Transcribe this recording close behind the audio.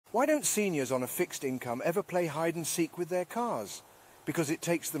Why don't seniors on a fixed income ever play hide and seek with their cars? Because it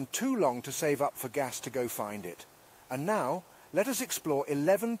takes them too long to save up for gas to go find it. And now, let us explore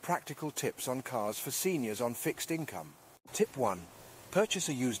 11 practical tips on cars for seniors on fixed income. Tip 1. Purchase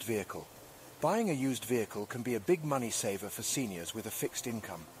a used vehicle. Buying a used vehicle can be a big money saver for seniors with a fixed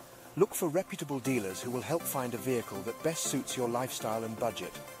income. Look for reputable dealers who will help find a vehicle that best suits your lifestyle and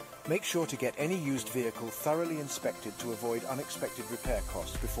budget. Make sure to get any used vehicle thoroughly inspected to avoid unexpected repair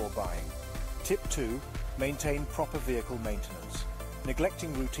costs before buying. Tip 2. Maintain proper vehicle maintenance.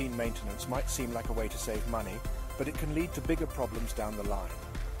 Neglecting routine maintenance might seem like a way to save money, but it can lead to bigger problems down the line.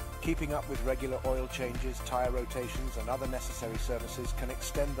 Keeping up with regular oil changes, tyre rotations and other necessary services can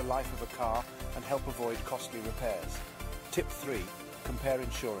extend the life of a car and help avoid costly repairs. Tip 3. Compare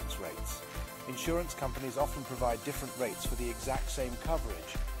insurance rates. Insurance companies often provide different rates for the exact same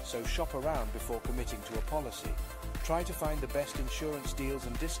coverage, so shop around before committing to a policy. Try to find the best insurance deals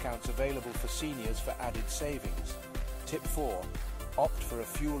and discounts available for seniors for added savings. Tip 4. Opt for a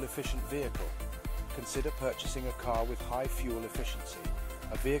fuel-efficient vehicle. Consider purchasing a car with high fuel efficiency.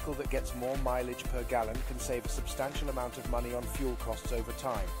 A vehicle that gets more mileage per gallon can save a substantial amount of money on fuel costs over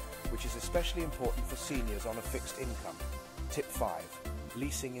time, which is especially important for seniors on a fixed income. Tip 5.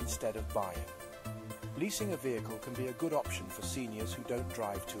 Leasing instead of buying. Leasing a vehicle can be a good option for seniors who don't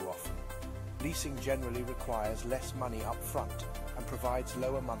drive too often. Leasing generally requires less money up front and provides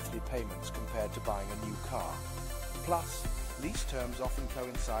lower monthly payments compared to buying a new car. Plus, lease terms often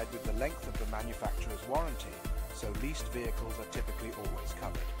coincide with the length of the manufacturer's warranty, so leased vehicles are typically always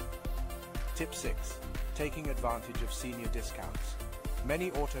covered. Tip 6. Taking advantage of senior discounts.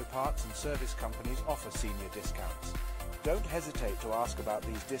 Many auto parts and service companies offer senior discounts. Don't hesitate to ask about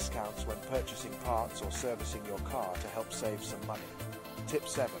these discounts when purchasing parts or servicing your car to help save some money. Tip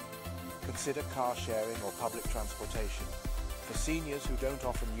 7. Consider car sharing or public transportation. For seniors who don't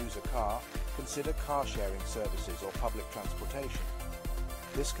often use a car, consider car sharing services or public transportation.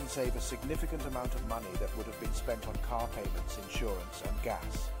 This can save a significant amount of money that would have been spent on car payments, insurance and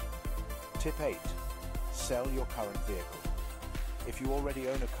gas. Tip 8. Sell your current vehicle. If you already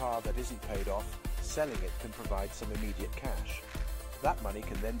own a car that isn't paid off, selling it can provide some immediate cash. That money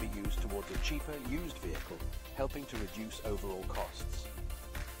can then be used towards a cheaper used vehicle, helping to reduce overall costs.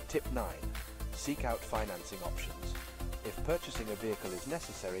 Tip 9. Seek out financing options. If purchasing a vehicle is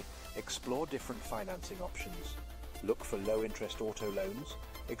necessary, explore different financing options. Look for low-interest auto loans,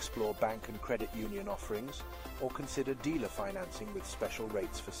 explore bank and credit union offerings, or consider dealer financing with special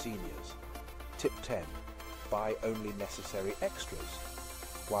rates for seniors. Tip 10. Buy only necessary extras.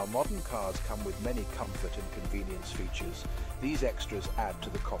 While modern cars come with many comfort and convenience features, these extras add to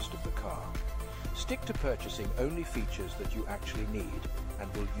the cost of the car. Stick to purchasing only features that you actually need and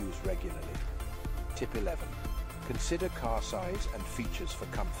will use regularly. Tip 11. Consider car size and features for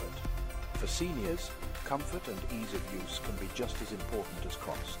comfort. For seniors, comfort and ease of use can be just as important as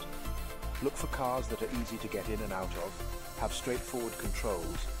cost. Look for cars that are easy to get in and out of, have straightforward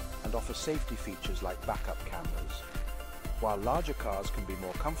controls, and offer safety features like backup cameras. While larger cars can be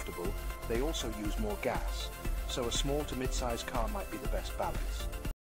more comfortable, they also use more gas, so a small to mid-sized car might be the best balance.